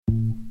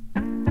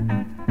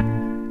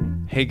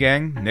Hey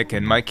gang, Nick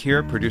and Mike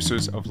here,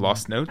 producers of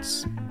Lost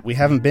Notes. We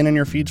haven't been in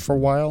your feeds for a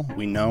while,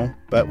 we know,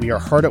 but we are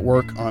hard at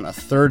work on a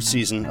third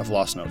season of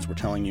Lost Notes, we're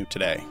telling you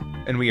today.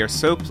 And we are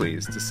so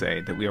pleased to say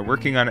that we are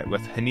working on it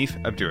with Hanif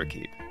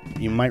Abdurraqib.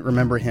 You might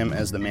remember him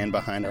as the man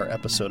behind our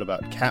episode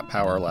about cat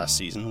power last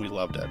season. We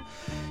loved it.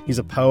 He's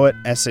a poet,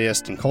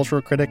 essayist, and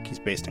cultural critic. He's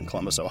based in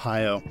Columbus,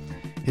 Ohio.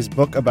 His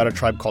book about a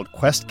tribe called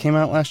Quest came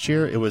out last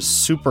year. It was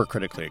super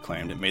critically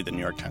acclaimed. It made the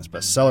New York Times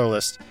bestseller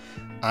list.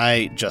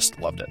 I just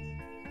loved it.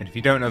 And if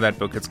you don't know that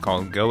book, it's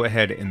called Go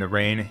Ahead in the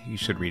Rain. You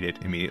should read it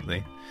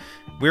immediately.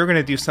 We're going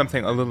to do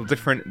something a little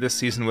different this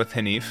season with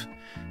Hanif.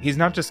 He's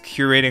not just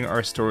curating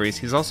our stories,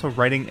 he's also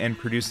writing and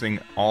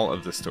producing all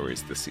of the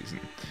stories this season.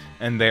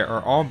 And they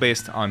are all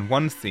based on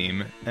one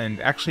theme,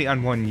 and actually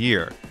on one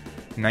year,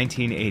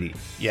 1980.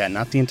 Yeah,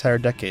 not the entire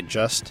decade,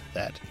 just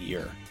that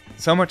year.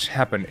 So much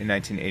happened in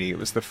 1980. It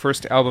was the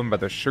first album by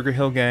the Sugar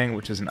Hill Gang,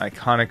 which is an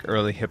iconic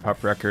early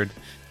hip-hop record.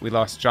 We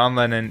lost John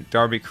Lennon,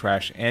 Darby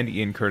Crash, and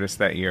Ian Curtis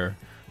that year.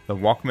 The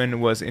Walkman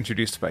was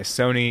introduced by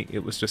Sony.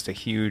 It was just a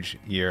huge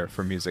year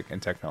for music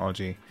and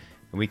technology,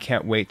 and we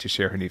can't wait to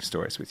share Hanif's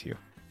stories with you.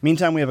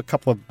 Meantime, we have a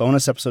couple of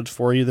bonus episodes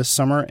for you this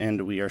summer,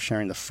 and we are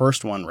sharing the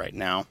first one right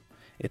now.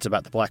 It's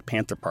about the Black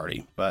Panther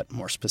Party, but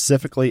more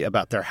specifically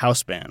about their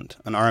house band,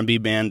 an R&B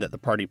band that the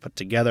party put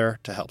together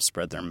to help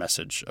spread their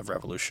message of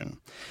revolution.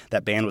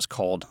 That band was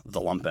called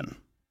the Lumpen.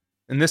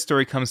 And this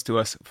story comes to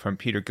us from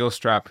Peter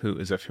Gilstrap, who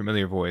is a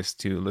familiar voice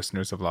to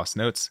listeners of Lost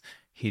Notes.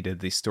 He did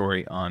the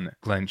story on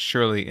Glenn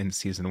Shirley in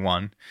Season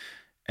 1.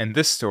 And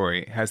this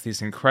story has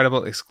these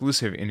incredible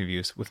exclusive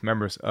interviews with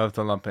members of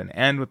the Lumpen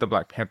and with the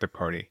Black Panther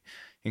Party,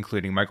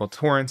 including Michael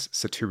Torrance,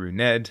 Satiru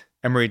Ned,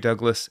 Emory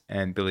Douglas,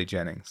 and Billy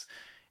Jennings.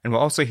 And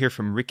we'll also hear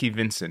from Ricky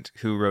Vincent,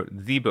 who wrote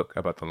the book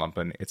about the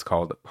Lumpen. It's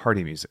called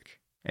Party Music.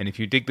 And if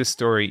you dig this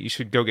story, you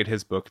should go get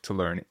his book to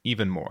learn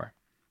even more.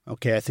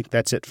 Okay, I think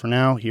that's it for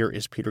now. Here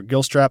is Peter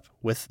Gilstrap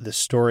with this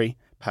story,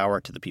 Power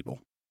to the People.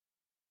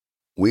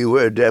 We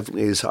were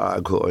definitely as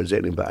hardcore as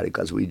anybody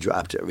because we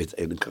dropped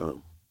everything to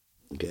come.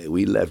 Okay,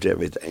 we left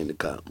everything to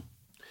come.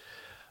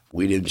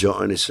 We didn't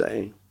join to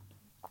sing.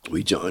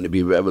 We joined to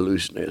be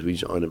revolutionaries. We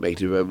joined to make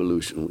the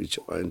revolution. We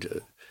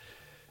joined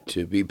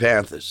to be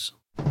Panthers.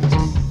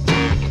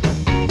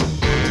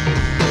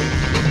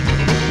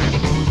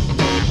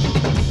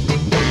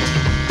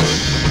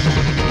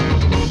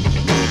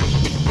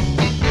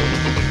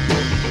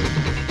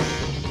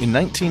 In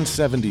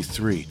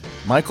 1973,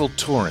 Michael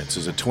Torrance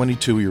is a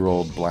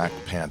 22-year-old Black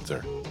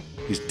Panther.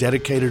 He's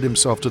dedicated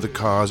himself to the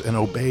cause and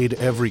obeyed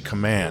every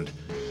command.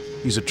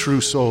 He's a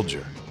true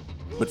soldier.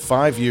 But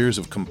 5 years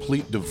of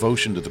complete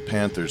devotion to the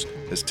Panthers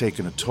has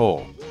taken a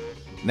toll.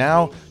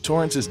 Now,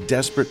 Torrance is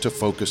desperate to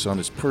focus on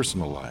his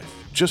personal life,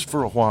 just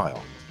for a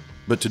while.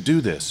 But to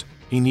do this,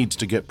 he needs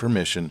to get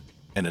permission,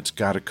 and it's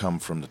got to come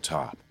from the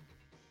top.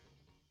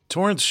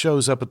 Torrance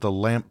shows up at the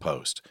Lamp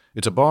Post.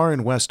 It's a bar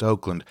in West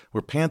Oakland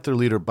where Panther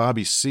leader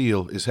Bobby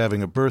Seale is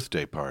having a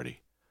birthday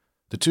party.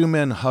 The two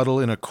men huddle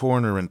in a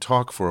corner and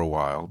talk for a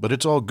while, but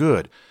it's all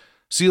good.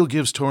 Seale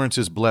gives Torrance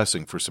his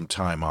blessing for some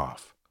time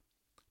off.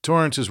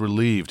 Torrance is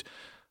relieved,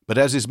 but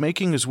as he's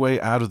making his way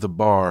out of the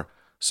bar,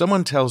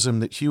 someone tells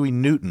him that Huey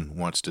Newton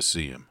wants to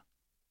see him.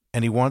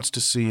 And he wants to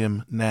see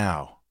him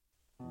now.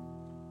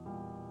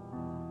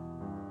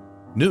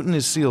 Newton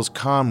is Seale's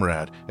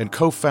comrade and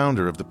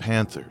co-founder of the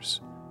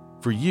Panthers.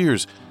 For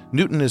years,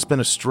 Newton has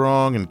been a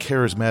strong and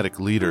charismatic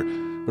leader,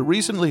 but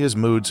recently his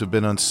moods have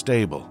been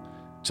unstable.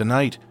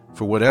 Tonight,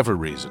 for whatever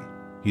reason,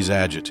 he's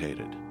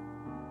agitated.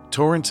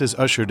 Torrance is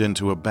ushered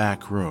into a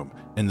back room,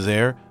 and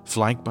there,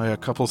 flanked by a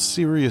couple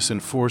serious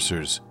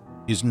enforcers,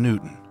 is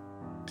Newton.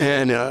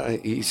 And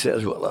he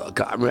says, well,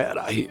 comrade,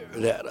 I hear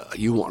that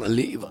you want to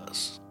leave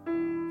us.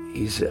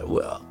 He said,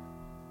 well,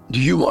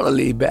 do you want to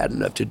leave bad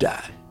enough to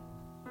die?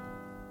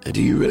 And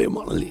do you really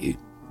want to leave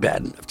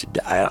bad enough to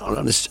die? I don't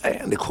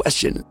understand the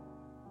question.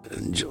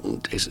 And June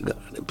takes a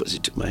gun and puts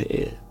it to my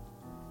head.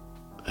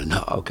 And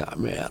no,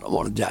 comrade, I don't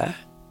want to die.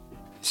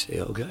 He say,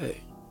 okay.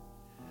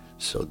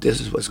 So this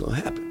is what's going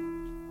to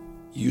happen.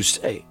 You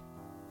say,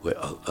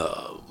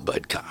 well,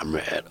 but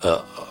comrade,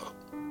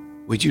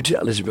 would you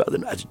tell his brother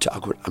not to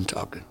talk when I'm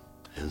talking?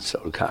 And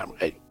so the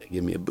comrade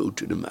give me a boot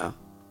to the mouth.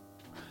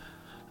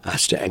 I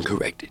stand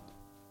corrected.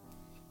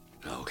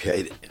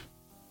 Okay then.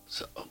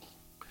 So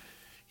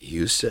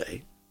you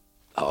say,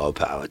 all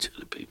power to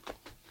the people.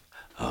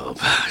 All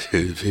power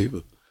to the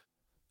people.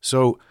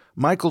 So,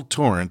 Michael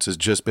Torrance has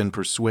just been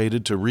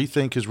persuaded to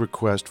rethink his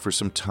request for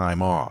some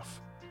time off.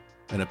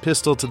 And a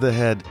pistol to the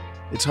head,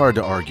 it's hard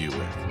to argue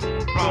with.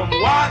 From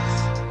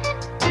Watts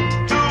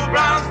to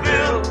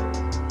Brownsville,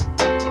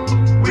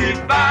 we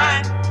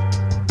find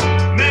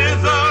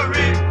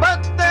misery.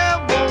 But there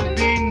won't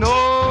be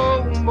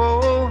no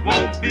more.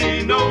 Won't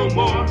be no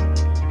more.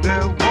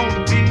 There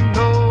won't be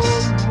no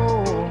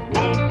more.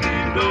 Won't be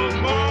no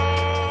more.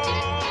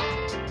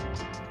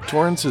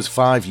 Torrance's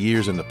 5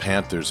 years in the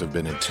Panthers have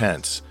been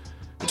intense.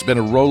 It's been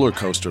a roller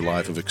coaster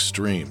life of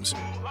extremes.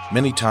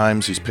 Many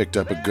times he's picked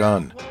up a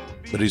gun,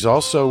 but he's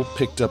also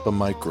picked up a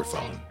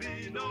microphone.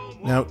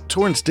 Now,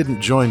 Torrance didn't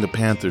join the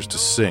Panthers to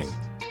sing,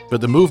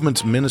 but the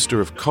movement's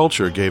Minister of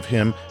Culture gave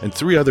him and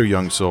 3 other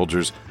young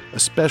soldiers a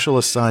special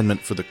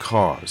assignment for the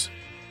cause.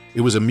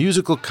 It was a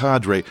musical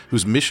cadre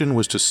whose mission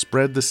was to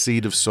spread the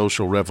seed of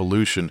social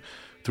revolution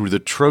through the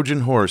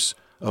Trojan horse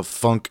of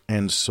funk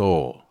and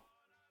soul.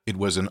 It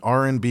was an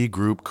R&B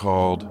group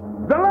called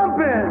The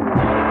Lumpen!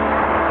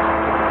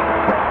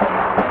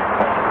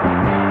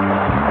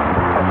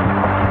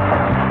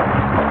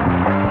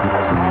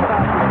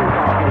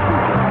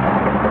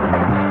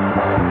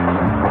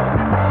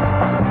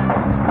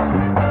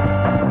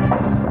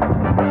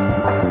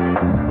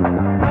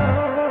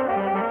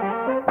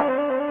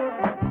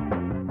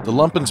 The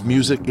Lumpen's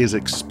music is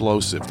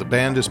explosive, the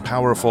band is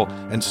powerful,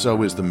 and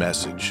so is the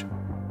message.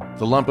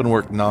 The Lumpen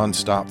worked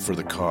non-stop for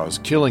the cause,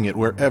 killing it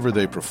wherever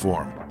they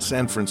perform: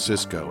 San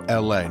Francisco,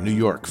 LA, New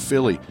York,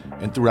 Philly,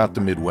 and throughout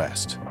the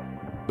Midwest.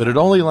 But it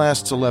only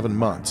lasts 11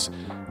 months.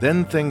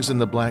 Then things in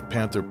the Black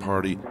Panther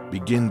Party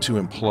begin to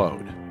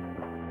implode.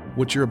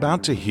 What you're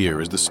about to hear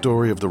is the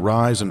story of the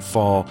rise and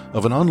fall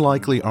of an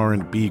unlikely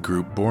R&B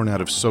group born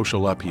out of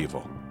social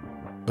upheaval.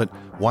 But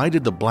why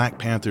did the Black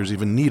Panthers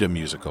even need a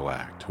musical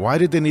act? Why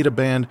did they need a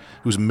band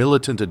whose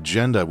militant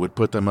agenda would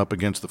put them up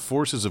against the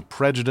forces of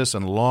prejudice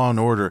and law and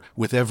order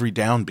with every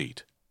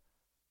downbeat?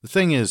 The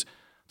thing is,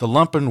 the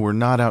Lumpen were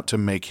not out to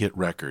make hit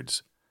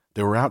records.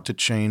 They were out to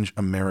change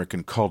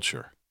American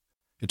culture.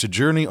 It's a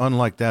journey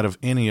unlike that of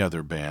any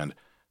other band,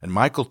 and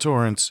Michael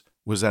Torrance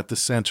was at the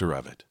center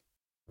of it.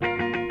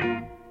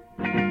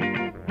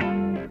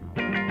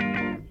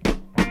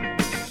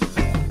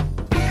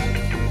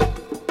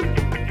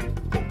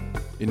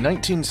 In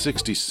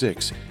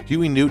 1966,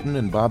 Huey Newton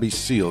and Bobby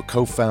Seale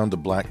co-found the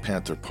Black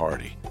Panther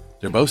Party.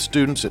 They're both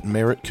students at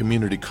Merritt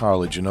Community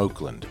College in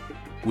Oakland.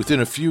 Within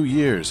a few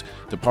years,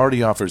 the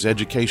party offers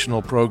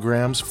educational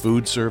programs,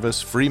 food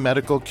service, free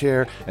medical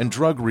care, and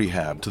drug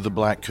rehab to the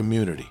black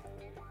community.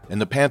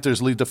 And the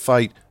Panthers lead the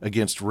fight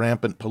against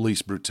rampant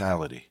police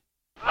brutality.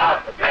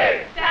 Time to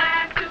pick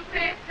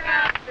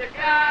up the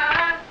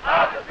gun.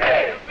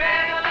 The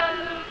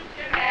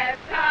revolution has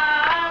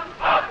come.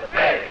 Time to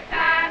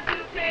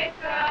pick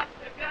up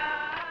the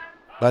gun.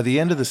 By the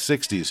end of the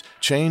 60s,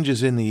 change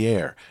is in the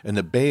air, and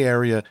the Bay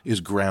Area is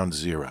ground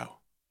zero.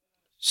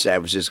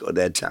 San Francisco at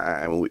that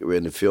time, we were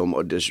in the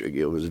Fillmore district.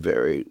 It was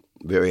very,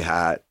 very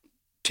high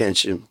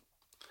tension.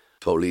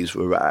 Police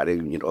were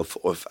riding, 4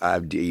 or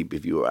 5 deep.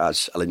 If you were out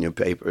selling your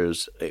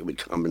papers, they would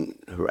come and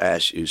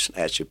harass you,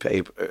 snatch your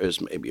papers,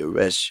 maybe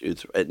arrest you,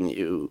 threaten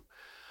you.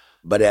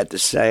 But at the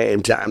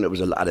same time, there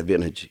was a lot of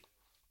energy.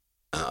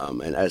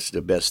 And that's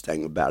the best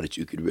thing about it.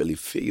 You could really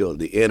feel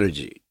the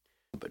energy,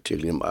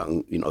 particularly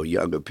among,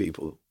 younger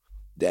people,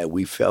 that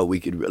we felt we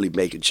could really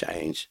make a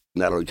change.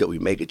 Not only could we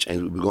make a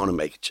change, we were going to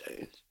make a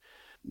change.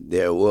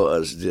 There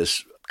was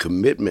this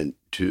commitment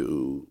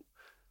to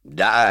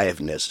die if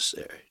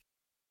necessary.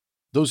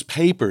 Those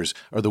papers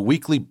are the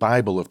weekly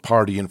Bible of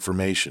party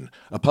information,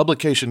 a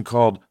publication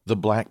called The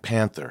Black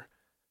Panther.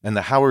 And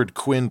the Howard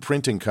Quinn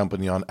Printing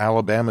Company on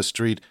Alabama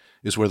Street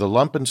is where the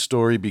Lumpen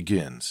story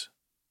begins.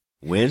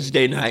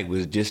 Wednesday night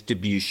was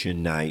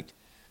distribution night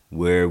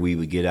where we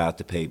would get out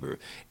the paper.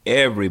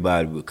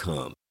 Everybody would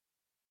come.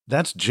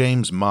 That's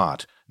James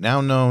Mott,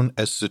 now known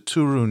as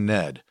Saturu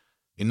Ned.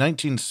 In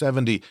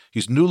 1970,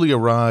 he's newly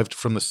arrived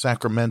from the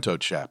Sacramento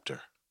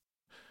chapter.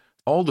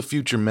 All the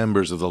future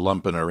members of the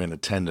Lumpen are in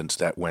attendance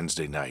that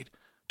Wednesday night.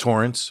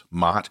 Torrance,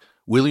 Mott,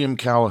 William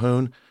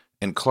Calhoun,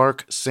 and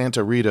Clark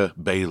Santa Rita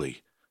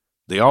Bailey.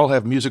 They all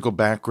have musical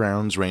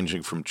backgrounds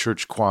ranging from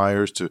church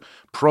choirs to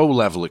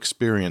pro-level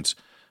experience,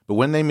 but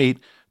when they meet,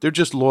 they're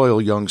just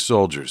loyal young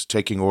soldiers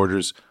taking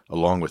orders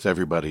along with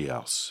everybody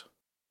else.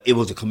 It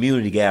was a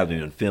community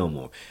gathering in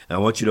Fillmore. And I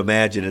want you to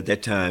imagine at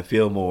that time,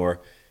 Fillmore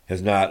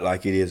has not,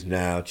 like it is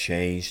now,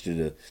 changed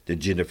to the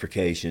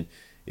gentrification.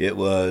 It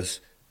was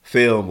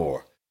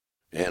Fillmore.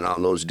 And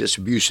on those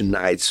distribution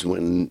nights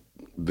when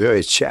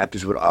various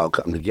chapters would all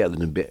come together in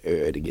the Bay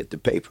Area to get the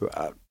paper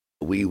out,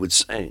 we would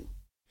sing.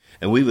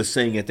 And we would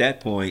sing at that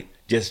point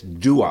just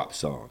doo-wop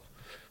songs.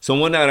 So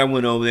one night I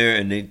went over there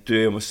and they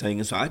 3 of them were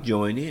singing, so I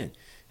joined in.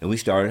 And we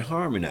started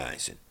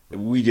harmonizing.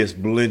 We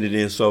just blended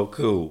in so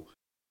cool.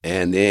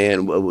 And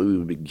then what we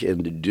would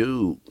begin to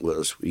do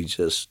was we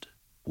just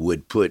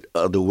would put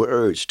other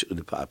words to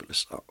the popular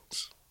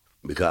songs,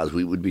 because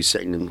we would be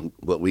singing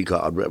what we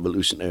called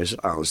revolutionary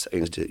songs,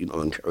 things to,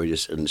 encourage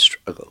us in the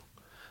struggle.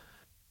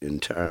 In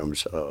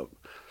terms of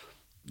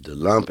the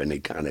Lumpen,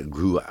 it kind of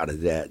grew out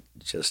of that,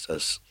 just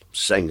us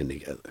singing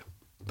together.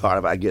 Part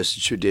of, I guess,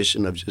 the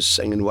tradition of just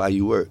singing while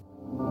you work.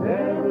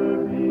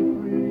 Never be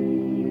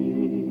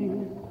free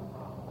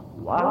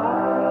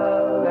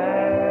while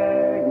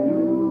like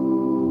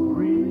you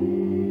breathe.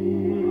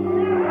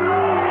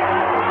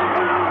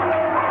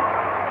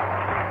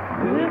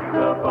 Lift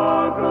up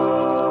our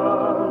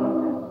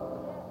guns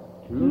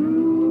to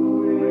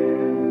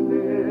end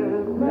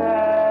this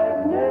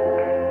madness.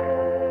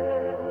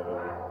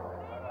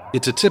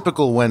 It's a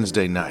typical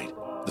Wednesday night.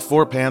 The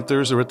 4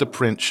 Panthers are at the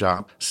print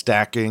shop,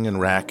 stacking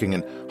and racking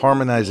and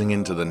harmonizing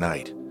into the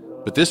night.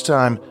 But this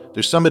time,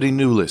 there's somebody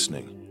new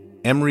listening.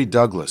 Emory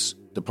Douglas,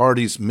 the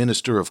party's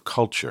Minister of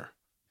Culture.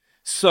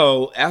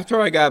 So after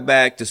I got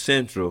back to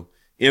Central,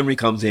 Emory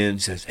comes in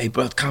and says, "Hey,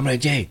 brother,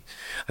 Comrade Jay."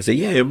 I said,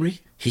 "Yeah, Emory."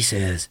 He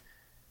says,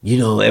 "You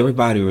know,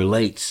 everybody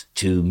relates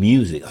to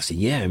music." I said,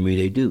 "Yeah, Emory,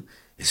 they do."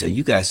 He said,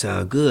 "You guys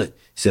sound good."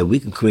 He said, "We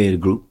can create a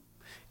group,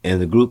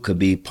 and the group could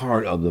be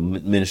part of the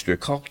Ministry of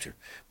Culture,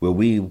 where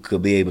we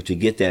could be able to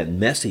get that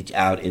message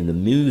out in the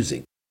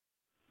music."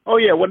 Oh,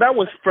 yeah. Well, that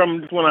was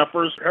from when I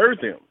first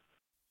heard them.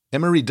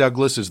 Emory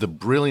Douglas is the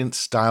brilliant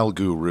style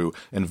guru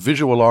and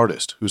visual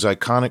artist whose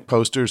iconic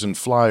posters and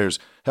flyers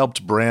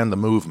helped brand the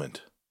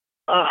movement.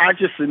 I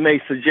just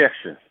made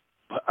suggestions,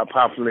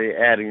 possibly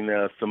adding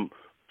some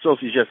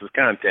social justice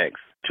context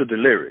to the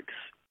lyrics.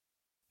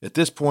 At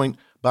this point,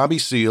 Bobby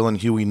Seale and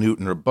Huey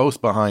Newton are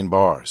both behind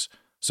bars,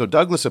 so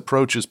Douglas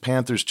approaches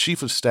Panther's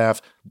Chief of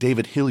Staff,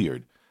 David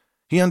Hilliard.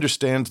 He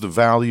understands the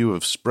value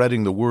of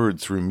spreading the word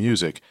through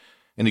music,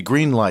 and he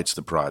greenlights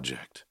the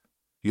project.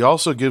 He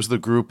also gives the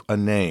group a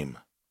name,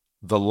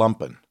 the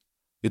Lumpen.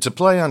 It's a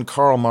play on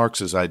Karl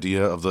Marx's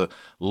idea of the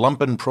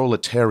Lumpen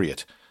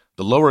proletariat,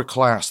 the lower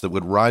class that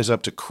would rise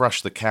up to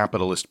crush the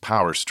capitalist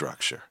power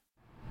structure.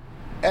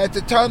 At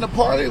the time the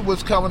party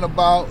was coming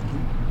about,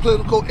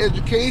 political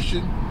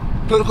education,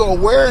 political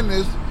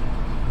awareness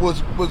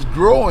was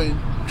growing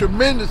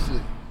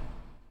tremendously.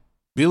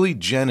 Billy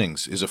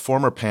Jennings is a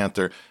former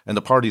Panther and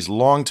the party's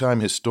longtime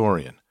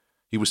historian.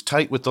 He was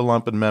tight with the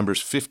Lumpen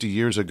members 50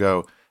 years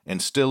ago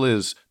and still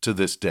is to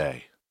this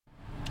day.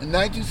 In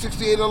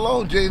 1968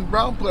 alone, James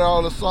Brown put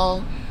out a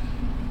song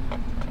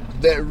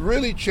that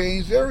really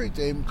changed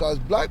everything, because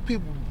black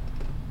people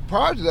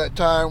prior to that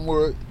time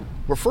were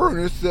referring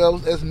to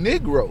themselves as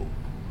Negro.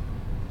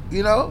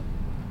 You know,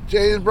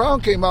 James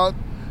Brown came out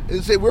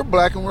and said, "We're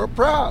black and we're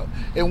proud."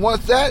 And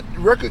once that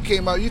record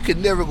came out, you could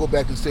never go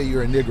back and say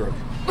you're a Negro.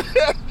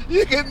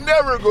 You can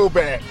never go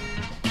back.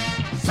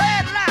 Say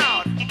it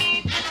loud.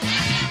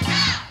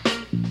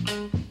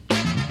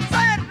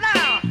 Say it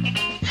loud.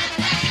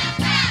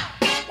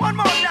 One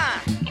more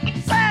time.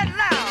 Say it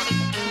loud.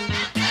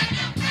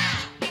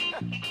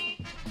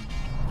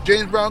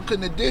 James Brown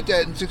couldn't have did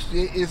that in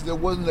 68 if there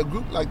wasn't a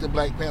group like the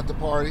Black Panther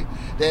Party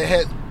that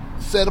had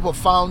set up a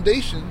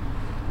foundation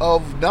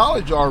of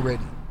knowledge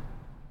already.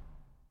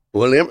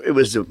 Well, it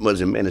was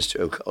the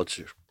Minister of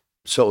Culture.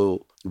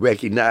 So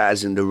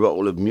recognizing the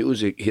role of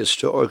music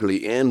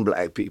historically in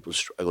black people's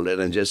struggle,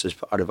 and just as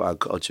part of our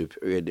culture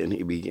period, then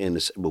he began to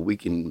say, well, we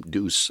can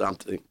do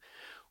something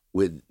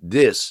with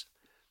this.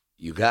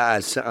 You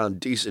guys sound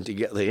decent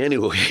together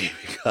anyway,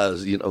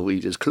 because, you know, we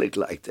just click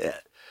like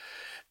that.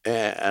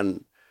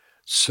 And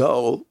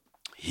so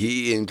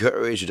he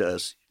encouraged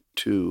us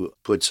to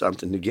put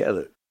something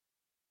together.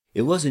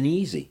 It wasn't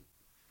easy.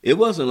 It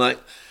wasn't like,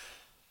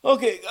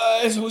 "Okay,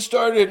 guys, we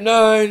started at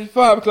 9,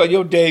 5 o'clock.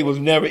 Your day was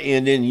never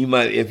ending. You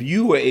might, if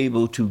you were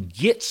able to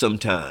get some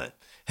time,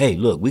 hey,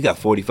 look, we got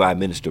 45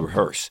 minutes to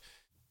rehearse."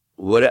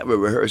 Whatever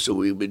rehearsal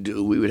we would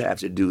do, we would have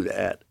to do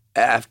that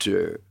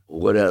after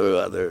whatever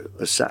other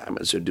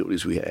assignments or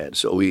duties we had.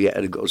 So we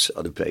had to go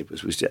sell the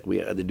papers. We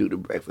had to do the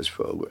breakfast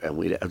program.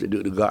 We'd have to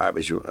do the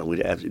garbage run.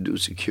 We'd have to do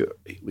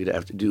security. We'd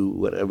have to do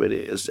whatever it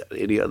is that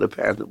any other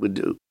Panther would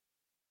do.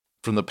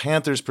 From the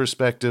Panthers'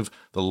 perspective,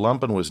 the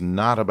Lumpen was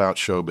not about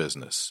show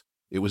business.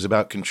 It was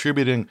about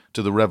contributing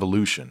to the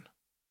revolution.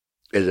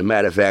 As a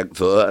matter of fact,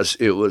 for us,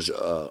 it was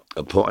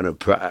a point of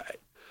pride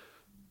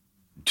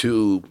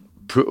to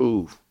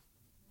prove,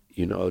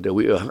 you know, that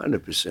we were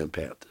 100%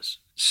 Panthers.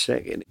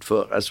 Singing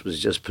for us was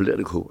just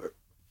political work.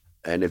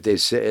 And if they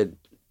said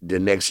the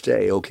next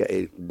day,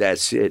 okay,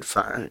 that's it,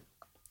 fine,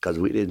 because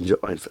we didn't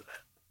join for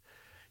that.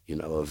 You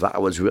know, if I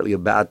was really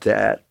about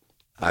that,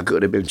 I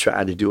could have been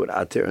trying to do it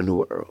out there in the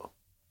world.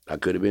 I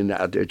could have been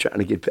out there trying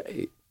to get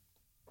paid.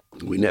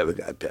 We never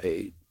got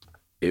paid.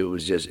 It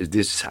was just, if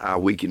this is how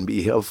we can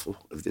be helpful,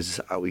 if this is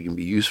how we can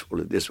be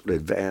useful, if this will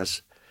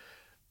advance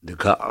the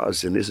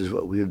cause, then this is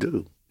what we'll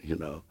do, you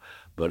know.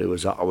 But it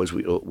was always,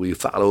 we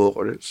follow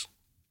orders.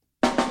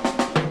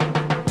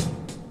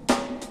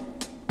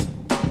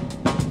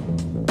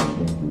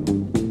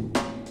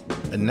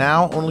 And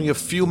now, only a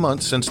few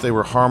months since they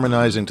were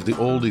harmonizing to the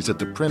oldies at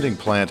the printing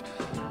plant,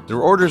 their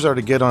orders are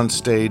to get on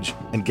stage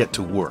and get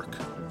to work.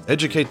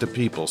 Educate the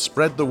people,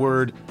 spread the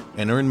word,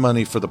 and earn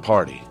money for the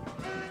party.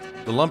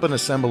 The Lumpen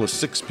assemble a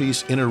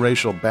 6-piece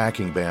interracial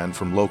backing band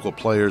from local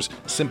players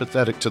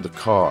sympathetic to the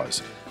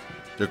cause.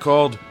 They're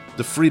called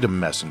the Freedom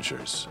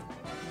Messengers.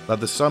 By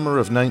the summer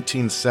of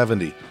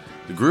 1970,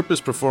 the group is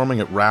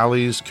performing at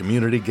rallies,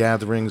 community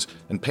gatherings,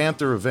 and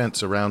Panther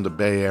events around the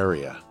Bay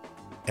Area.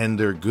 And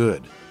they're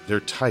good. They're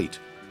tight.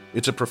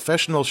 It's a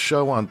professional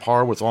show on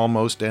par with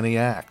almost any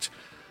act.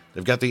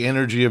 They've got the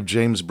energy of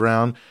James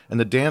Brown and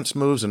the dance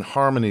moves and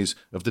harmonies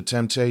of the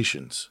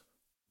Temptations.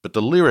 But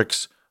the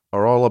lyrics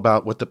are all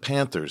about what the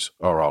Panthers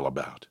are all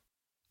about.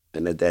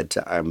 And at that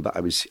time,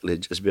 Bobby Seale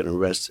had just been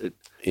arrested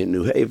in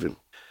New Haven.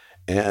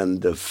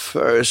 And the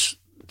first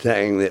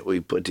thing that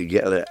we put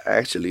together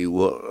actually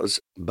was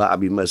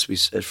Bobby Must Be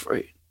Set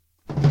Free.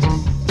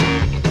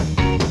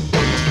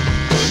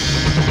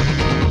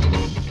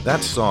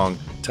 That song,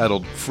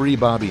 titled Free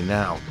Bobby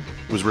Now,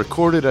 was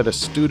recorded at a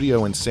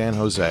studio in San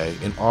Jose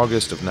in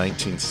August of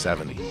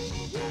 1970.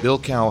 Bill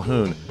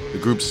Calhoun, the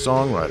group's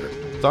songwriter,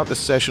 thought the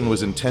session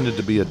was intended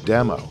to be a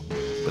demo,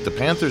 but the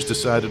Panthers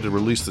decided to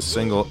release the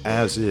single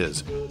as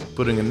is,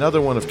 putting another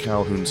one of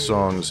Calhoun's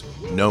songs,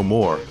 No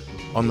More,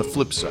 on the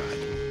flip side.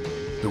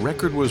 The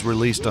record was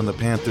released on the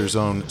Panthers'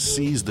 own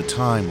Seize the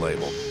Time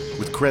label,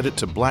 with credit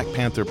to Black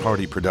Panther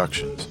Party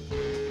Productions.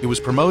 It was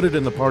promoted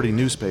in the party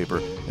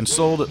newspaper and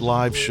sold at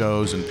live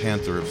shows and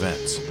Panther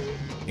events.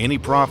 Any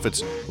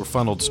profits were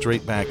funneled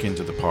straight back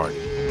into the party.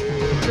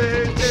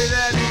 They say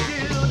that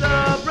he killed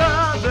a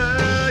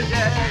brother,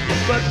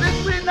 yeah, but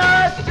this we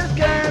know it just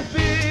can't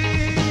be,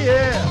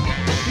 yeah.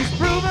 He's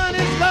proven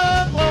his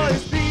love for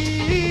his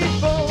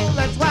people,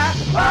 that's why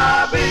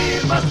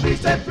Bobby must be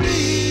set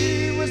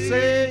free. We're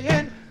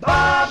saying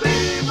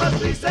Bobby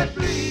must be set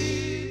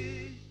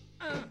free.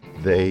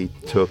 They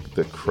took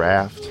the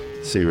craft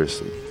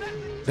seriously.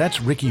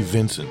 That's Ricky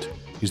Vincent.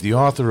 He's the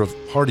author of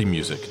Party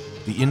Music,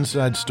 the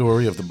inside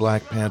story of the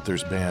Black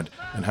Panthers band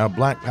and how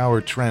Black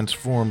Power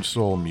transformed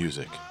soul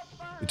music.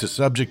 It's a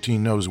subject he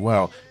knows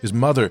well. His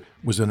mother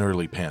was an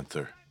early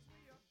Panther.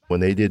 When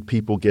they did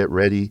People Get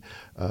Ready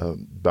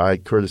by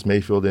Curtis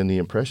Mayfield and the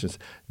Impressions,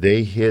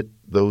 they hit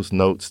those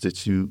notes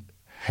that you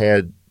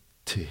had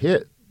to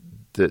hit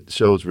that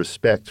shows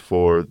respect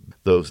for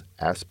those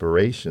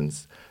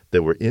aspirations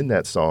that were in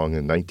that song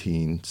in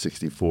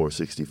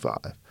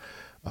 1964-65.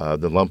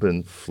 The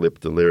Lumpen flipped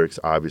the lyrics,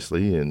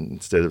 obviously, and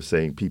instead of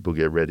saying people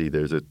get ready,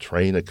 there's a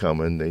train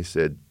a-coming, they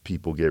said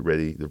people get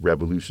ready, the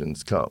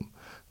revolution's come,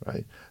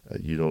 right?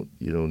 You don't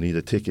need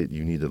a ticket,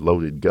 you need a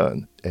loaded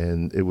gun.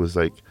 And it was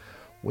like,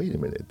 wait a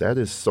minute, that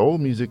is soul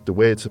music the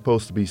way it's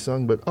supposed to be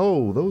sung, but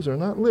oh, those are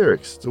not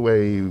lyrics the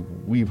way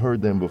we've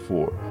heard them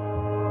before.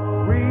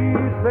 We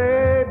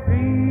say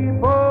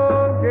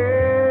people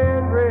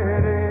get ready.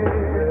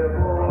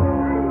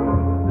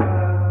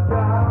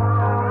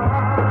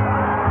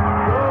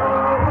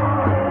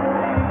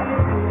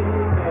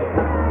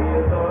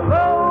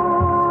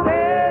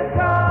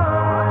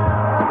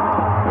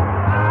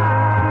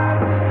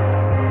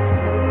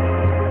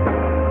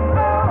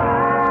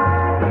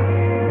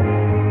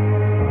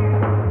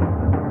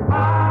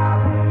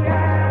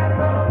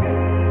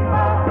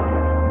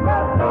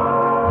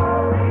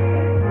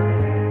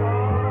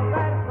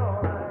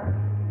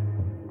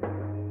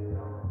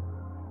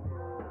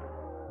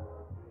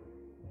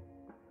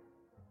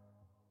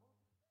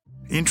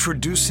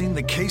 Introducing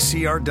the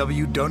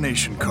KCRW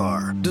donation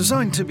car,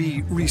 designed to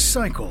be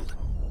recycled.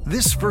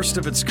 This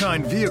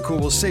first-of-its-kind vehicle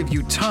will save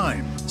you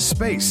time,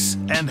 space,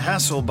 and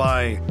hassle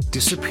by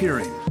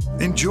disappearing.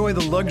 Enjoy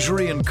the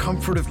luxury and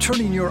comfort of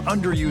turning your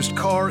underused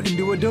car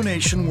into a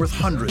donation worth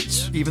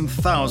hundreds, even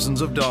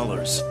thousands of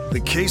dollars.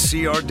 The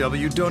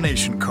KCRW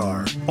donation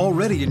car,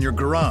 already in your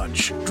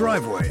garage,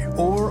 driveway,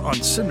 or on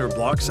cinder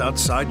blocks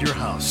outside your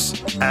house.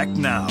 Act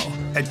now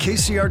at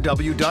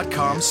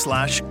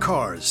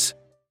kcrw.com/cars.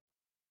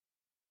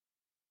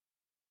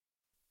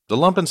 The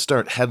Lumpens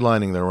start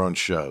headlining their own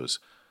shows.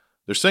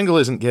 Their single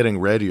isn't getting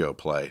radio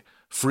play.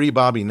 Free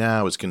Bobby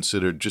Now is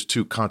considered just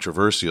too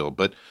controversial,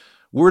 but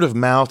word of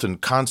mouth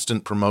and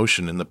constant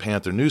promotion in the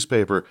Panther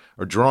newspaper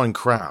are drawing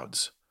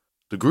crowds.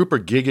 The group are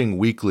gigging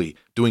weekly,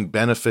 doing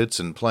benefits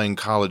and playing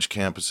college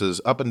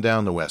campuses up and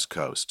down the West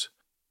Coast.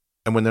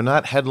 And when they're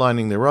not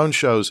headlining their own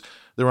shows,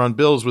 they're on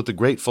bills with the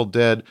Grateful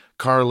Dead,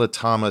 Carla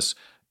Thomas,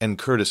 and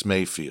Curtis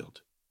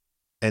Mayfield.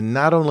 And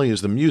not only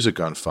is the music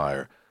on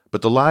fire,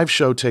 but the live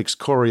show takes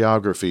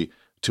choreography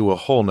to a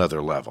whole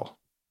nother level.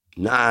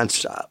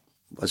 Non-stop,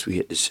 once we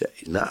hit the say,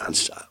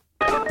 non-stop.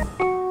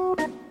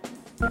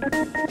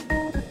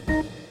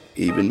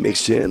 Even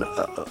mixed in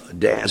a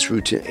dance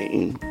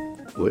routine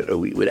where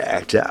we would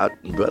act out,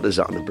 brothers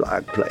on the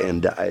block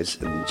playing dice,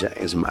 and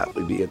James Mott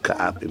would be a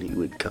cop, and he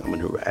would come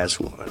and harass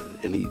one,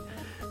 and he'd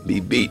be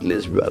beating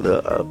his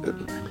brother up.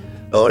 And,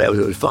 oh, that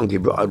was funky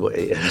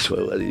Broadway. That's what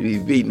it was. He'd be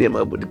beating him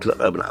up with the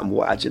club, and I'm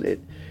watching it.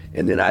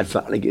 And then I'd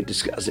finally get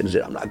disgusted and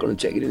said, I'm not going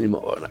to take it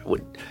anymore. And I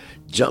would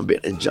jump in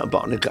and jump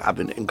on the cop,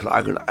 and then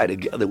Clark and I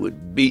together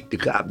would beat the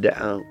cop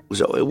down.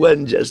 So it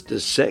wasn't just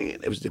the singing,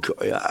 it was the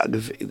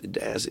choreography, the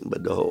dancing,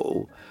 but the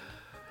whole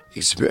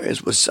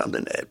experience was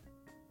something that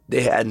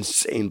they hadn't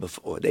seen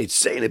before. They'd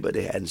seen it, but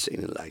they hadn't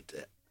seen it like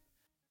that.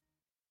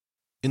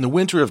 In the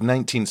winter of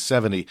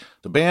 1970,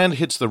 the band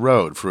hits the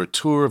road for a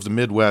tour of the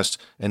Midwest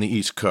and the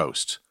East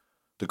Coast.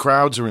 The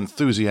crowds are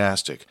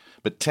enthusiastic,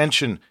 but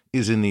tension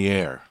is in the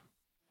air.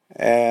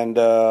 And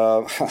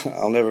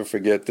I'll never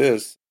forget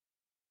this.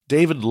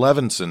 David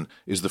Levinson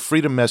is the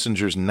Freedom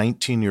Messenger's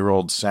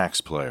 19-year-old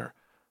sax player.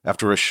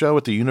 After a show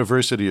at the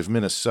University of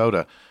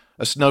Minnesota,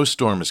 a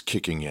snowstorm is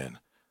kicking in.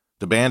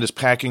 The band is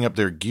packing up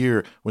their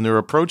gear when they're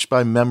approached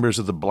by members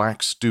of the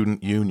Black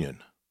Student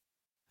Union.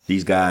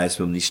 These guys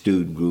from the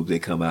student group, they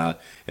come out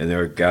and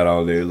they got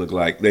all they look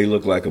like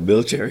a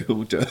military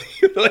junta.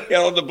 They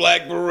had on the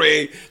black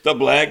beret, the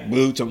black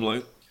boots. I'm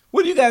like,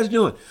 what are you guys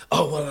doing?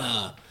 Oh,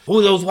 well, who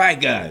are those white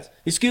guys?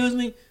 Excuse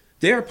me?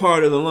 They're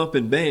part of the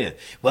Lumpen band.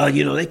 Well,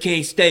 you know, they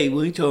can't stay.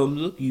 We told them,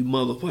 look, you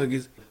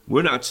motherfuckers,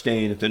 we're not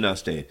staying if they're not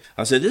staying.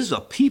 I said, this is a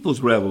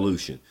people's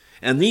revolution.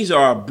 And these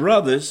are our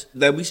brothers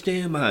that we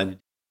stand behind.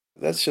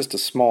 That's just a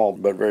small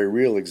but very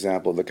real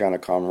example of the kind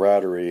of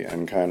camaraderie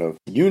and kind of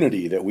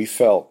unity that we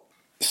felt.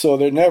 So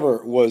there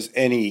never was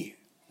any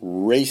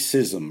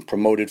racism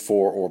promoted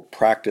for or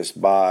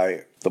practiced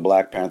by the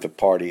Black Panther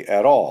Party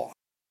at all.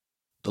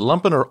 The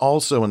Lumpen are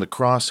also in the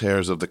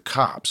crosshairs of the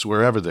cops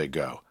wherever they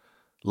go.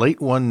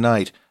 Late one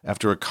night,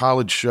 after a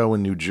college show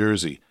in New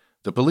Jersey,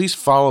 the police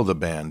follow the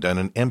band down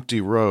an empty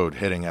road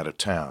heading out of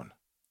town.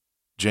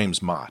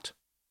 James Mott.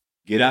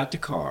 Get out the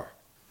car.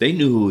 They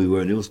knew who we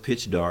were, and it was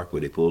pitch dark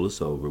when they pulled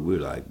us over. We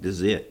were like, this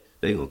is it.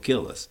 They're going to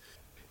kill us.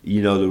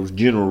 You know, the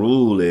general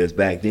rule is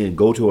back then,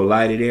 go to a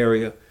lighted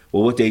area.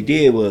 Well, what they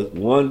did was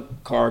one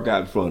car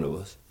got in front of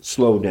us,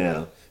 slowed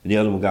down, and the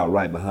other one got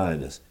right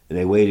behind us. And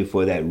they waited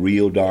for that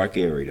real dark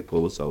area to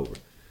pull us over.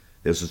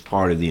 This was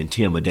part of the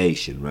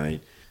intimidation,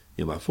 right?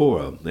 You know, about four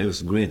of them, they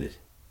was grinning.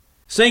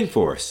 Sing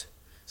for us.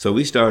 So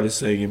we started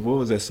singing, what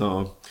was that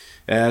song?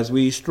 As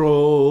we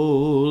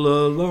stroll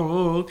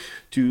along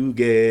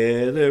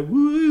together,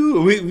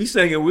 woo. We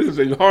sang it, we was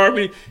in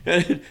harmony.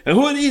 And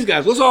who are these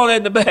guys? What's all that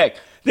in the back?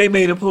 They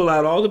made them pull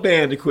out all the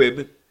band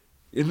equipment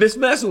and just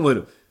messing with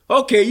them.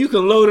 Okay, you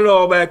can load it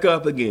all back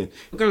up again.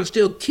 We're going to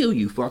still kill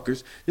you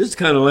fuckers. This is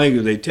the kind of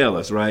language they tell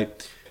us,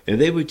 right? And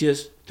they would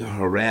just to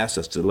harass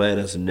us, to let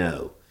us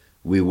know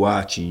we're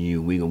watching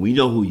you. We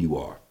know who you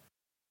are.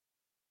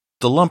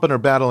 The Lumpen are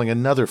battling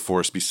another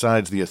force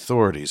besides the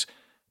authorities,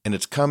 and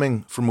it's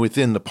coming from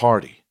within the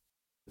party.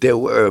 There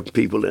were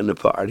people in the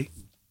party,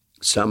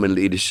 some in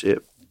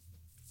leadership,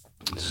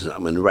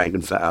 some in rank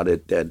and file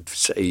that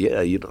say, yeah,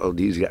 you know,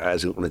 these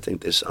guys are going to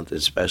think there's something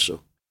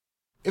special.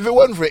 If it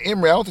wasn't for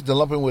Emory, I don't think the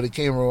Lumpen would have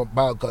came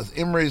about, because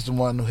Emory is the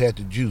one who had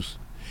the juice.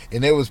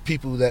 And there was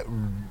people that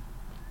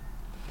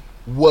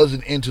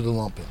wasn't into the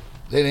Lumpen.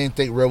 They didn't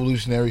think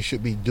revolutionaries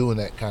should be doing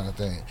that kind of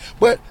thing.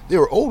 But they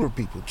were older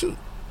people, too.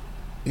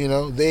 You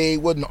know, they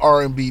wasn't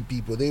R&B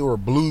people. They were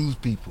blues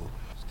people.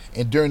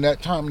 And during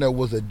that time, there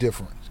was a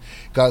difference.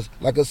 Because,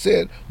 like I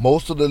said,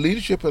 most of the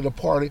leadership of the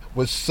party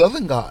was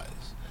Southern guys.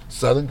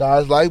 Southern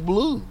guys like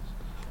blues.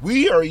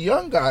 We are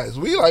young guys.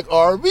 We like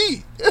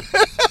R&B.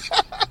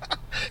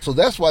 So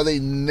that's why they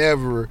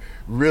never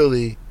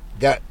really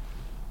got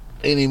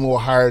any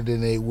more higher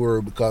than they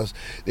were, because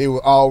they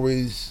were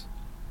always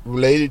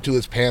related to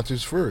as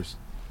Panthers first.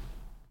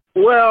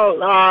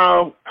 Well,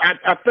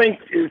 I think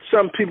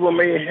some people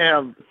may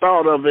have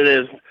thought of it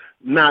as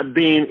not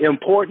being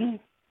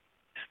important,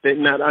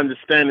 not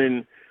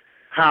understanding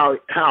how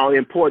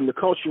important the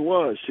culture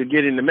was to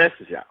getting the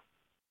message out.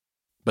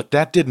 But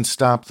that didn't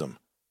stop them.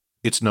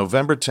 It's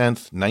November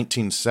 10th,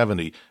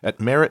 1970, at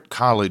Merritt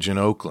College in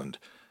Oakland.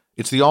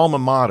 It's the alma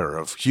mater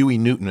of Huey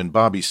Newton and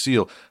Bobby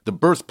Seale, the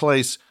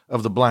birthplace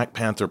of the Black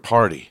Panther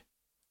Party.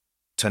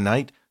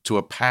 Tonight, to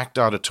a packed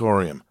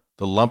auditorium,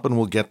 the Lumpen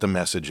will get the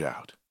message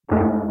out.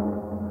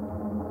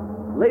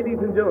 Ladies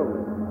and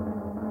gentlemen,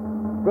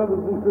 brothers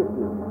and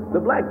sisters, the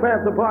Black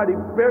Panther Party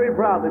very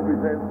proudly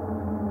presents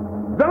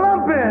the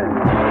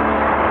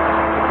Lumpen!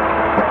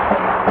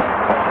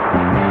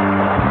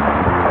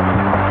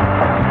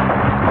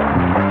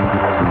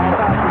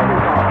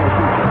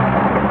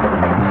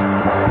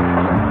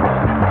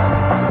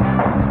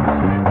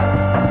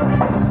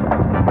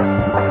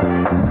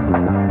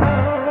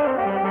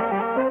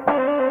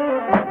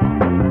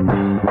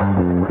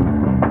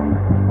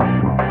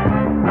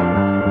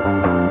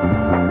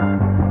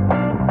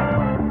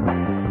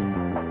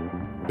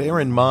 Bear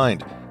in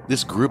mind,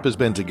 this group has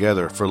been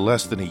together for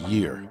less than a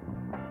year.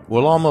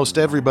 While almost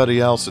everybody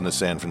else in the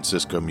San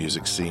Francisco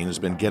music scene has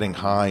been getting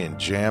high and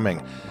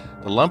jamming,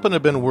 the Lumpen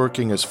have been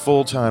working as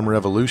full-time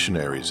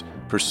revolutionaries,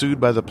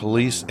 pursued by the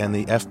police and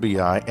the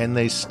FBI, and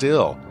they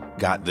still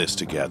got this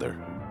together.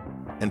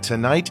 And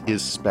tonight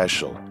is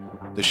special.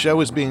 The show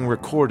is being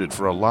recorded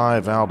for a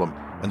live album,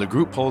 and the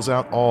group pulls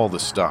out all the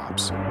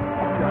stops.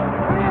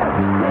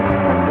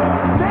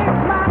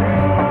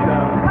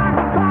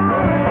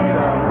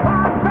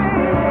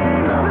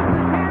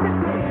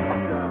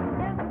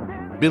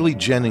 Billy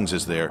Jennings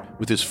is there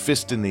with his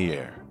fist in the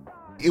air.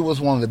 It was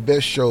one of the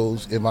best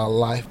shows in my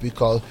life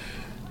because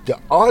the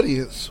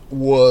audience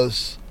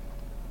was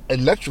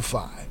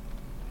electrified.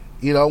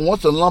 You know,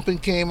 once the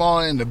Lumpen came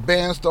on and the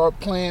band started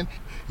playing,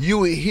 you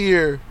would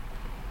hear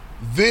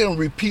them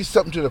repeat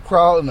something to the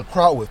crowd, and the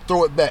crowd would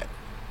throw it back.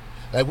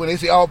 Like when they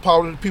say all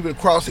power to the people, the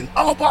crowd said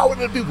all power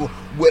to the people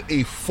with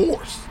a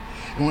force.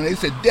 And when they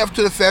said death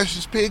to the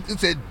fascist pigs, they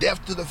said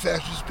death to the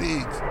fascist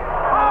pigs.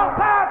 All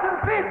power to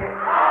the people!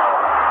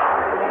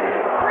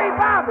 Free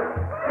Bobby!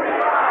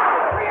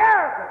 Free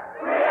Erica!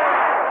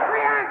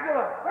 Free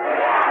Angela!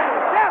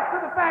 Death to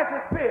the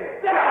fascist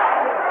pigs!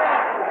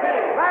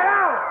 Right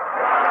on!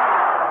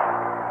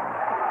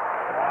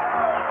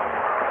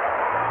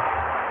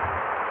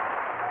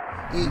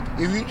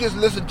 If you just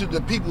listen to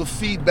the people's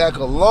feedback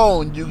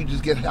alone, you can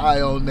just get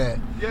high on that.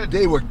 Yeah.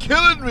 They were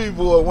killing me,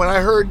 boy, when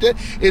I heard that.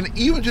 And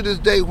even to this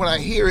day, when I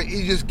hear it,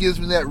 it just gives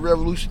me that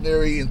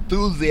revolutionary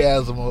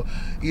enthusiasm,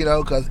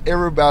 because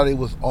everybody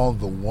was on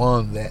the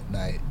one that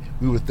night.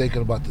 We were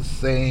thinking about the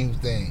same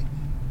thing,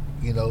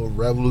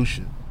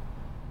 revolution.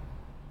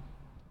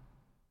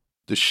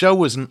 The show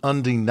was an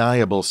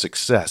undeniable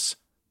success,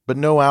 but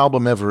no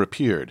album ever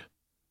appeared.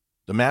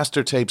 The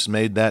master tapes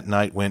made that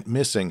night went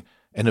missing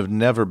and have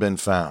never been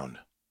found.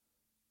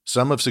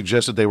 Some have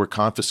suggested they were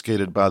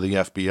confiscated by the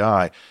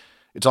FBI.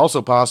 It's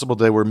also possible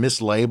they were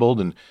mislabeled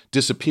and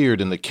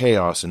disappeared in the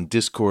chaos and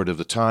discord of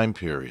the time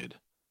period.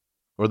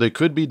 Or they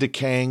could be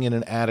decaying in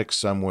an attic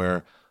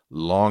somewhere,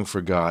 long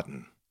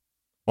forgotten.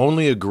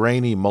 Only a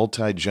grainy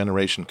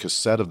multi-generation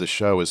cassette of the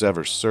show has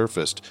ever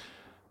surfaced,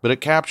 but it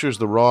captures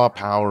the raw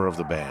power of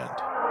the band.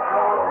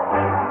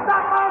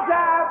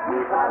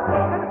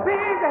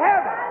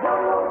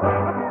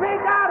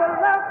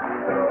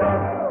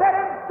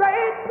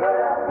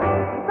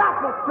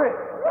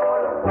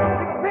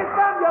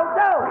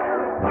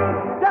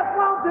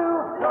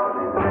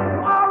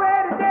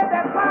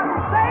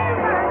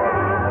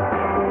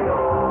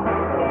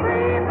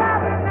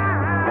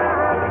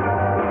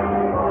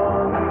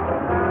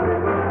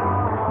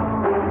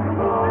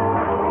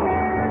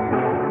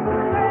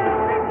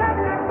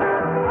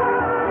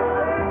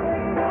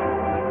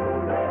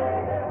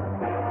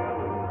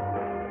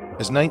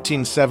 As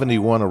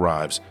 1971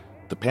 arrives,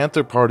 the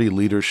Panther Party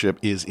leadership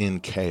is in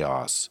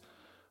chaos.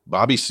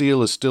 Bobby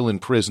Seale is still in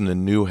prison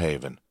in New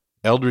Haven.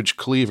 Eldridge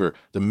Cleaver,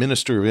 the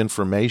Minister of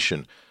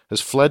Information,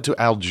 has fled to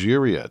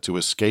Algeria to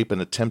escape an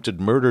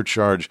attempted murder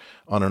charge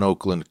on an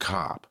Oakland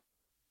cop.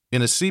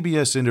 In a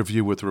CBS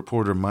interview with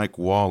reporter Mike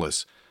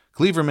Wallace,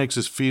 Cleaver makes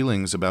his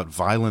feelings about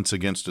violence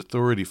against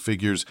authority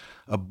figures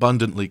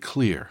abundantly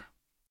clear.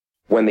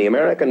 When the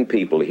American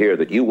people hear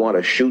that you want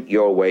to shoot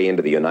your way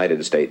into the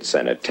United States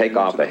Senate, take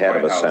off the head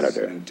of a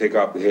senator. And take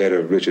off the head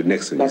of Richard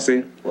Nixon, you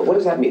see? Well, what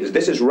does that mean?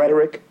 This is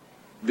rhetoric?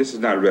 This is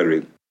not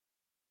rhetoric.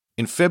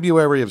 In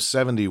February of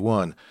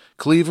 '71,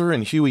 Cleaver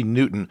and Huey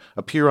Newton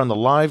appear on the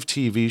live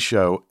TV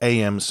show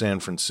AM San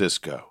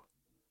Francisco.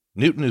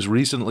 Newton is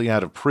recently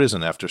out of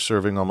prison after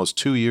serving almost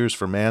 2 years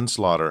for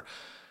manslaughter,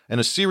 and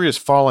a serious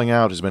falling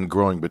out has been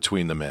growing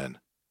between the men.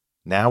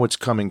 Now it's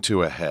coming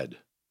to a head.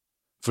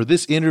 For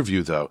this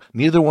interview, though,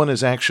 neither one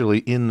is actually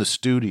in the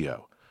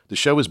studio. The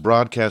show is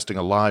broadcasting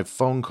a live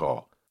phone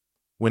call.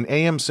 When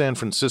AM San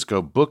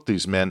Francisco booked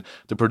these men,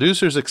 the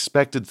producers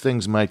expected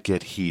things might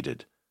get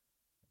heated.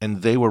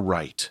 And they were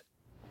right.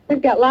 We've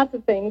got lots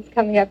of things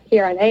coming up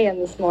here on AM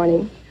this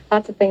morning.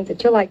 Lots of things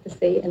that you'll like to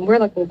see, and we're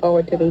looking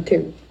forward to them,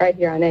 too, right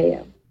here on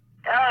AM.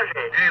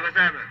 Eldridge. Hey, what's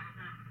happening?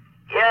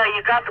 Yeah,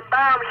 you got the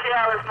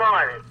bombshell this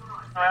morning.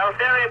 Well, it's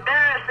very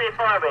embarrassing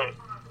for me.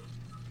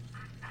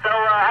 So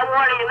I'm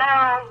warning you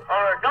now,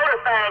 or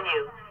notifying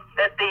you,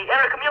 that the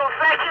intercommunal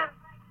section,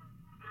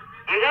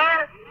 you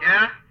hear?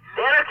 Yeah?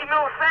 The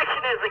intercommunal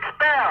section is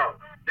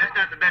expelled. That's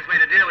not the best way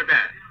to deal with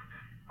that.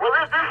 Well,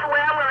 this is the way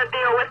I'm going to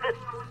deal with it.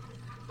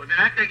 Well, then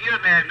I think you're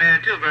a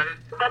madman too, brother.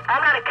 But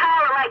I'm not a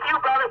coward like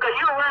you, brother, because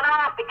you run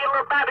off to get a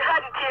little Bobby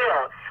Hutton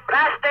killed. But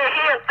I stay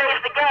here and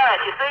face the gas,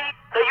 you see?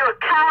 So you're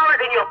a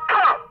coward and you're a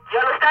punk. You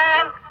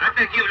understand? I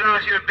think you've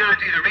lost your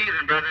ability to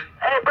reason, brother.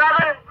 Hey,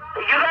 brother.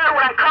 You heard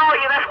what I call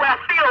you, that's what I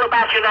feel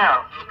about you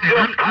now.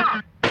 You're a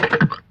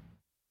punk.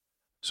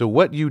 So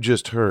what you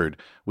just heard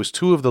was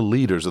two of the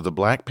leaders of the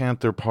Black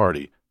Panther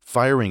Party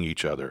firing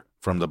each other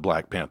from the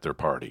Black Panther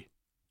Party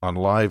on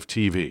live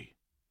TV.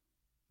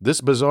 This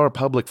bizarre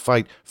public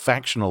fight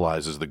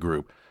factionalizes the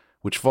group,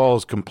 which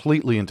falls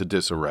completely into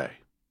disarray.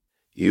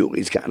 You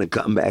always kind of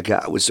come back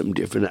out with some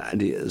different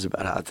ideas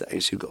about how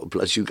things should go.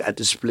 Plus, you got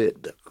the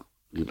split,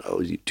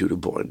 to the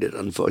point that,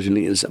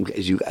 unfortunately, in some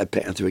cases, you got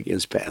Panther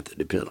against Panther,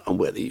 depending on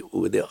whether you were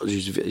with the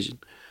Eldridge Division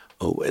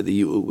or whether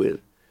you were with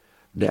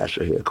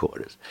national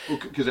headquarters. Well,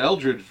 because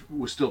Eldridge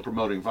was still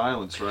promoting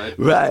violence, right?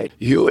 Right.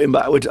 You and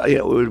I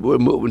we're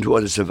moving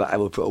toward a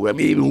survival program.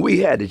 Even we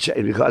had to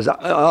change because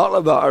all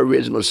of our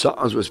original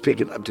songs was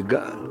picking up the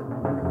gun.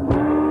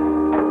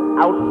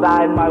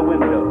 Outside my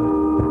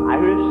window, I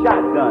hear a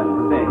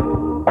shotgun sing.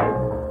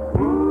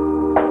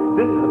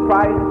 This is the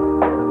price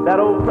that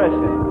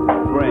oppression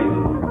brings.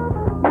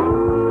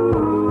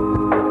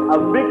 A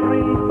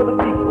victory for the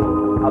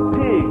people, a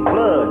pig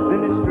blood in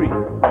the street.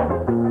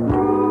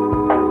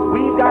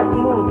 We've got to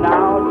move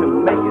now to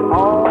make it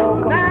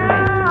all complete.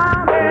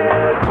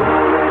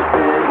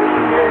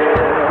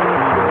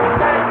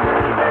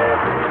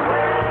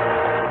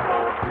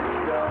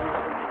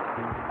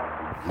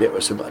 There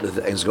were some other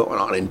things going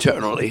on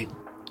internally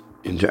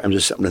in terms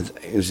of some of the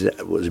things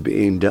that was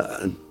being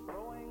done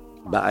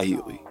by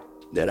Huey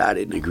that I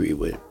didn't agree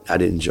with, I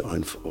didn't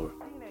join for.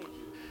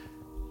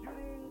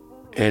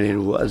 And it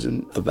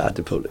wasn't about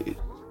the police.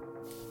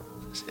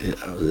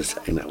 I was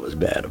just saying that was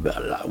bad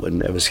about it. I was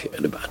never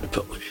scared about the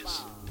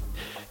police.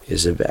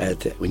 It's a bad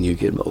thing when you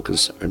get more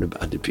concerned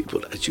about the people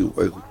that you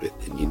work with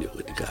than you do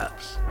with the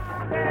cops.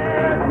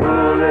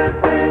 Bullets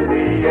in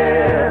the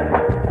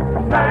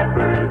air,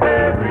 snipers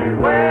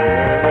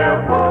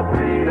everywhere for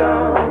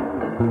freedom.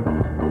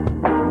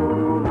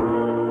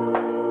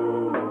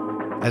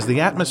 As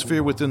the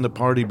atmosphere within the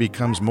party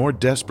becomes more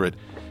desperate,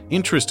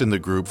 interest in the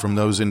group from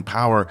those in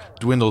power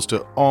dwindles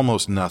to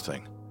almost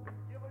nothing.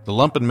 The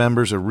Lumpen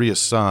members are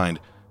reassigned.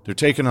 They're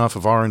taken off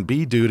of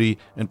R&B duty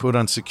and put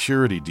on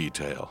security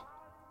detail.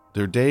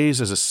 Their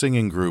days as a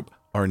singing group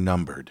are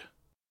numbered.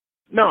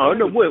 No,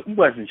 it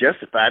wasn't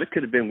justified. It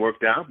could have been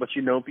worked out, but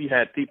if you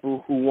had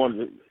people who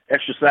wanted to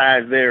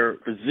exercise their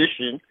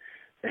position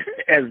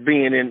as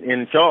being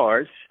in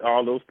charge,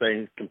 all those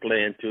things can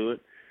play into it.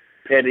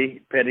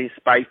 Petty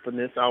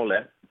spitefulness, all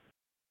that.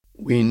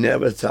 We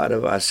never thought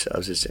of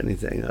ourselves as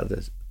anything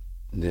other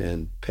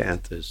than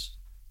Panthers.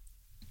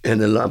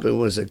 And the Lumpen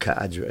was a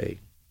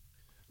cadre,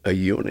 a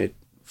unit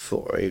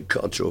for a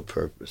cultural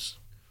purpose.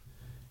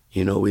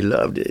 We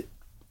loved it.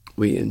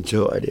 We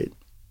enjoyed it.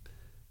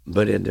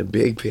 But in the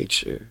big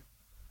picture,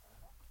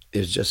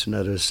 it's just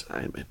another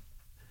assignment.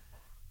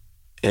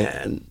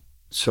 And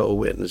so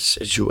when the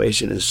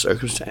situation and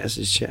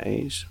circumstances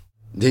change,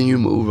 then you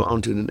move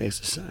on to the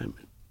next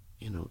assignment.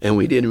 And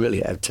we didn't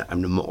really have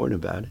time to mourn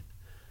about it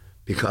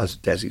because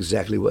that's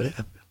exactly what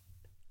happened.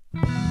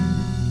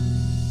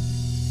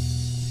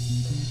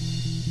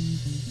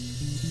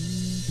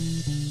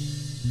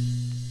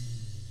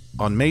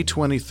 On May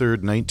 23,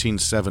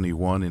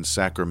 1971, in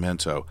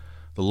Sacramento,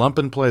 the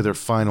Lumpen play their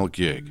final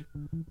gig.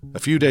 A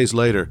few days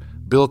later,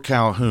 Bill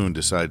Calhoun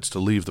decides to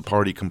leave the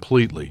party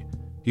completely.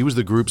 He was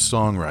the group's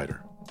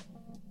songwriter.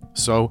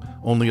 So,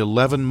 only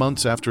 11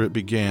 months after it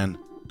began,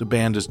 the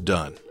band is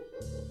done.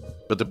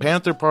 But the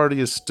Panther Party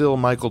is still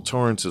Michael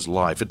Torrance's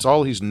life. It's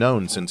all he's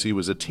known since he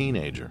was a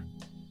teenager.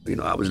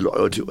 I was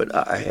loyal to it.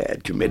 I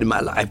had committed my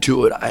life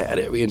to it. I had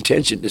every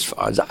intention, as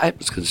far as I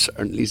was concerned,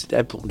 at least at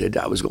that point,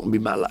 that was going to be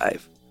my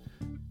life.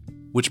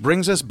 Which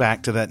brings us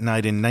back to that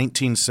night in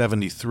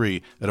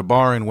 1973 at a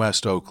bar in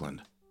West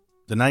Oakland.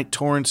 The night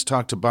Torrance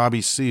talked to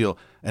Bobby Seale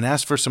and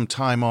asked for some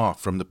time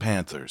off from the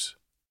Panthers.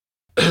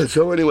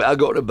 So anyway, I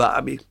go to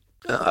Bobby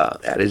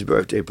at his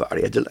birthday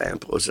party at the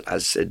lamppost, and I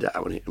sit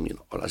down with him,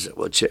 and I said,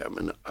 well,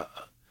 Chairman, I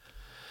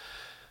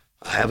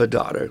have a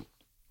daughter.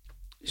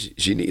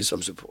 She needs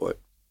some support.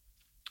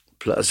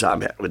 Plus, I'm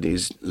having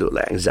these little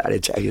anxiety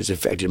attacks. It's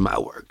affecting my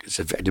work. It's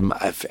affecting my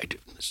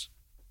effectiveness.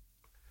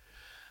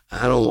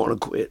 I don't want to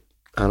quit.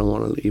 I don't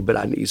want to leave, but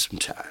I need some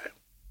time.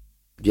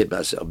 Get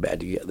myself back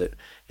together,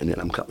 and then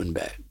I'm coming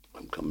back.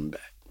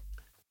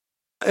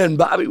 And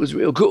Bobby was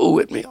real cool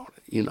with me on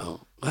it,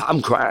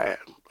 I'm crying.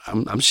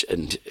 I'm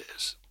shedding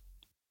tears.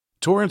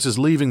 Torrance is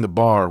leaving the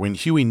bar when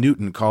Huey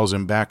Newton calls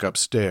him back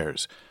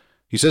upstairs.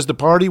 He says the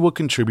party will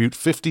contribute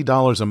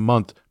 $50 a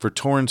month for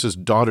Torrance's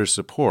daughter's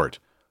support.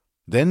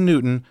 Then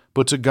Newton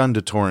puts a gun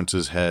to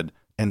Torrance's head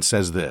and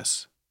says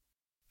this.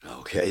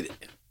 Okay, then.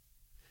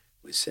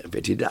 We sent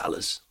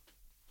 $50,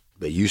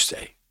 but you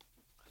say,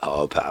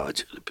 all power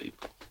to the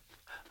people.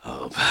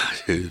 All power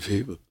to the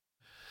people.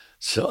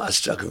 So I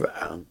stuck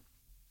around,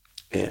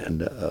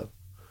 and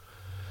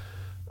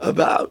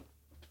about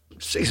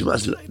 6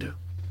 months later,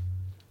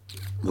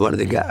 one of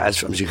the guys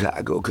from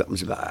Chicago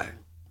comes by,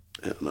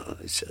 and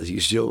he says, you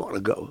still want to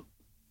go?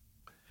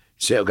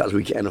 He said, because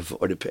we can't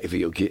afford to pay for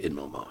your kid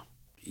no more.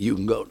 You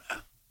can go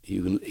now.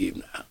 You can leave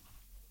now.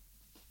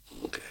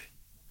 Okay.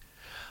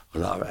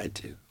 Well, all right,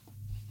 too.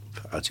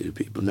 Power to the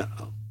people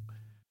now.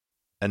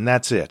 And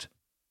that's it.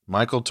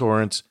 Michael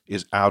Torrance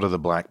is out of the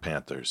Black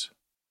Panthers.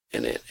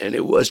 And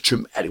it was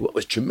traumatic. What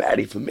was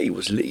traumatic for me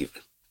was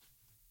leaving.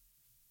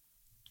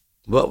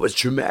 What was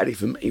traumatic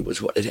for me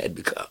was what it had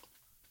become.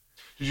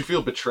 Did you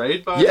feel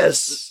betrayed by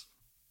Yes,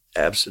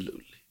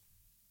 absolutely.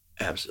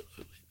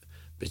 Absolutely.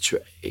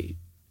 Betrayed,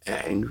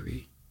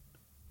 angry,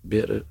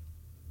 bitter,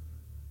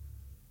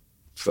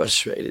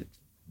 frustrated.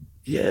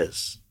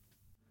 Yes.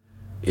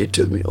 It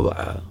took me a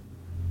while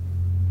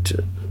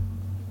to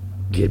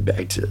get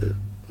back to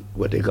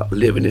what they call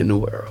living in the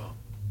world.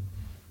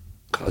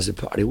 Because the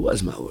party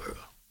was my world.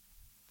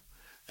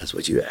 That's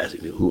what you're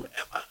asking me, who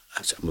am I?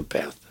 I said, I'm a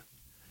Panther.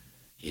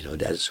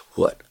 That's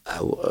what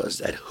I was,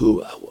 that's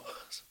who I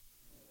was.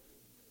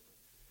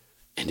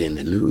 And then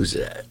to lose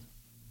that,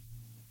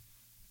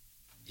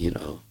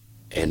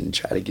 and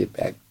try to get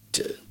back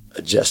to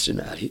adjusting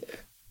out here,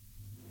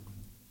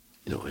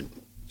 and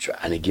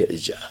trying to get a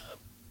job,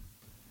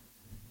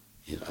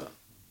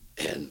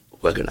 and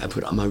what can I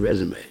put on my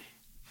resume?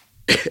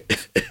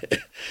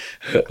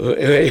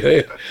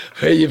 Where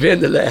you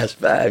been the last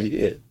 5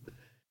 years?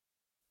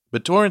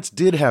 But Torrance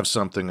did have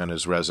something on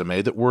his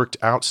resume that worked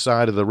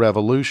outside of the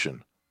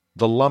revolution.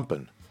 The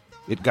Lumpen.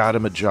 It got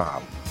him a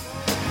job.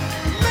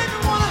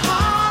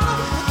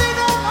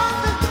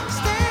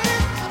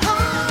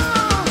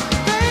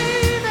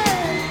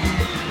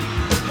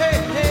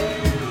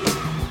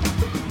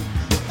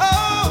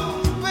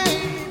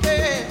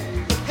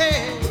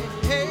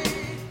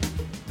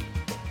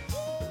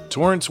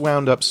 Torrance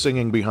wound up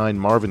singing behind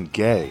Marvin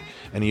Gaye,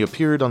 and he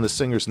appeared on the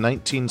singer's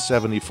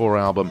 1974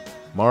 album,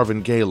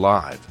 Marvin Gaye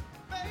Live.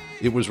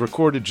 It was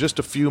recorded just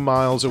a few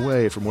miles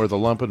away from where the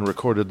Lumpen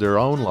recorded their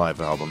own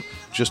live album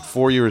just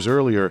 4 years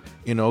earlier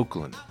in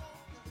Oakland.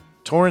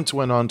 Torrance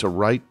went on to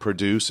write,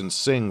 produce, and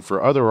sing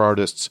for other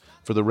artists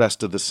for the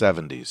rest of the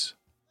 70s.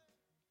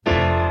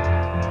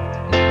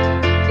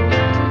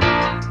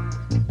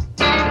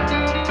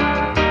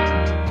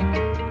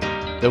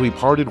 Though he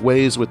parted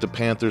ways with the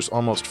Panthers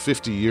almost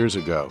 50 years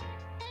ago,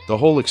 the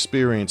whole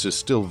experience is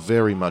still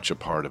very much a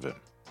part of it.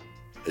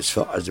 As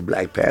far as the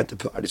Black Panther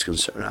Party is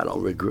concerned, I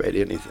don't regret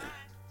anything.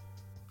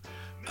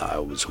 I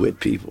was with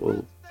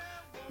people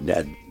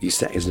that these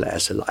things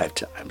last a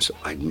lifetime. So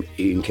like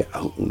Ian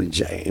Calhoun and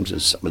James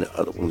and some of the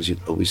other ones,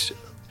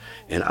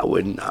 and I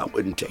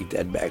wouldn't take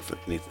that back for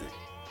anything.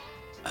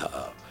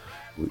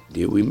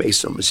 We made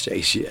some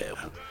mistakes, yeah,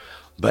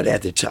 but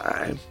at the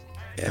time,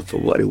 and for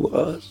what it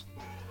was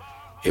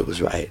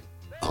right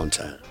on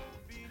time.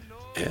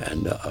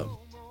 And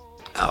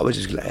I was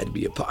just glad to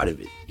be a part of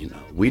it,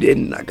 We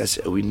didn't, like I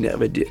said, we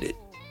never did it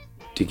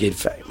to get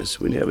famous.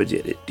 We never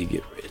did it to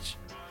get rich.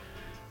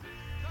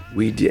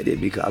 We did it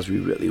because we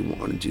really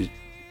wanted to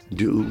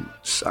do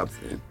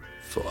something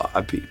for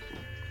our people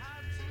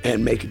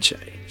and make a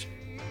change.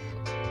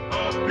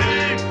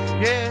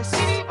 Yes,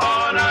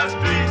 on our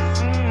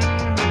streets,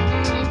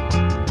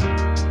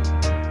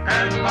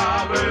 and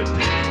poverty